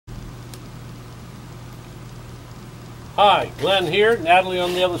Hi, Glenn here, Natalie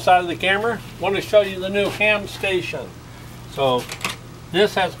on the other side of the camera. Want to show you the new ham station. So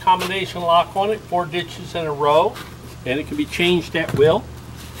this has a combination lock on it, 4 ditches in a row, and it can be changed at will.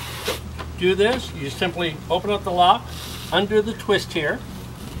 Do this, you simply open up the lock, undo the twist here,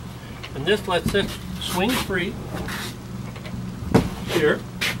 and this lets it swing free here,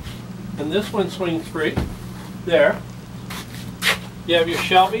 and this one swings free there. You have your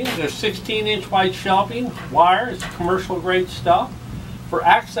shelving. There's 16-inch wide shelving, wire, it's commercial grade stuff. For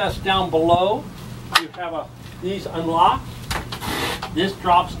access down below, you have these unlock. This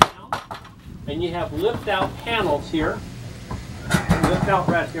drops down, and you have lift out panels here. Lift out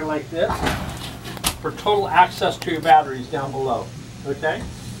right here like this for total access to your batteries down below. Okay?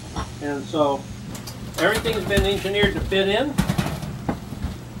 And so everything's been engineered to fit in.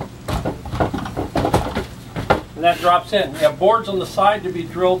 And that drops in. You have boards on the side to be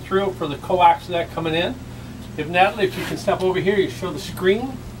drilled through for the coax that coming in. Natalie, if you can step over here, you show the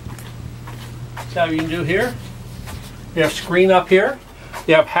screen. That's how you can do here. You have screen up here.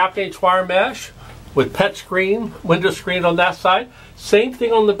 You have 1/2-inch wire mesh with pet screen, window screen on that side. Same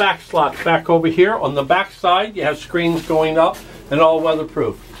thing on the back slots back over here. On the back side, you have screens going up and all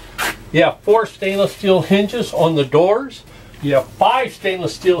weatherproof. You have 4 stainless steel hinges on the doors. You have 5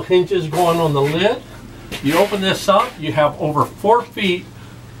 stainless steel hinges going on the lid. You open this up, you have over 4 feet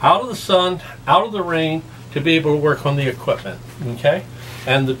out of the sun, out of the rain, to be able to work on the equipment, okay?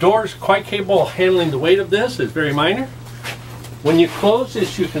 And the door is quite capable of handling the weight of this. It's very minor. When you close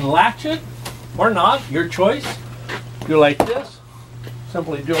this, you can latch it or not, your choice. Do like this,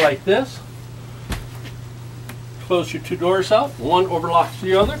 simply do like this. Close your 2 doors up, one overlocks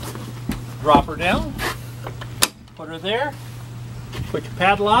the other. Drop her down, put her there, put your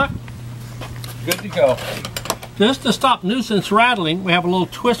padlock, good to go. Just to stop nuisance rattling, we have a little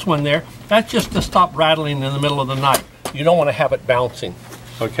twist one there. That's just to stop rattling in the middle of the night. You don't want to have it bouncing,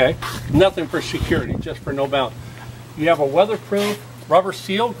 okay? Nothing for security, just for no bounce. You have a weatherproof rubber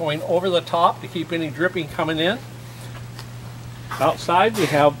seal going over the top to keep any dripping coming in. Outside we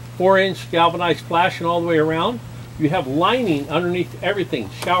have 4-inch galvanized flashing all the way around. You have lining underneath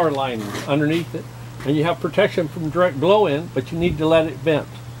everything, shower lining underneath it. And you have protection from direct blow in, but you need to let it vent.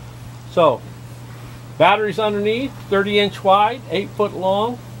 So, batteries underneath, 30-inch wide, 8-foot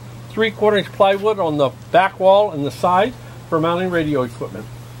long, 3/4-inch plywood on the back wall and the side for mounting radio equipment.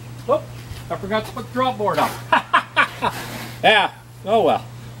 Oh, I forgot to put the drop board up. Yeah, oh well,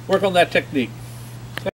 work on that technique.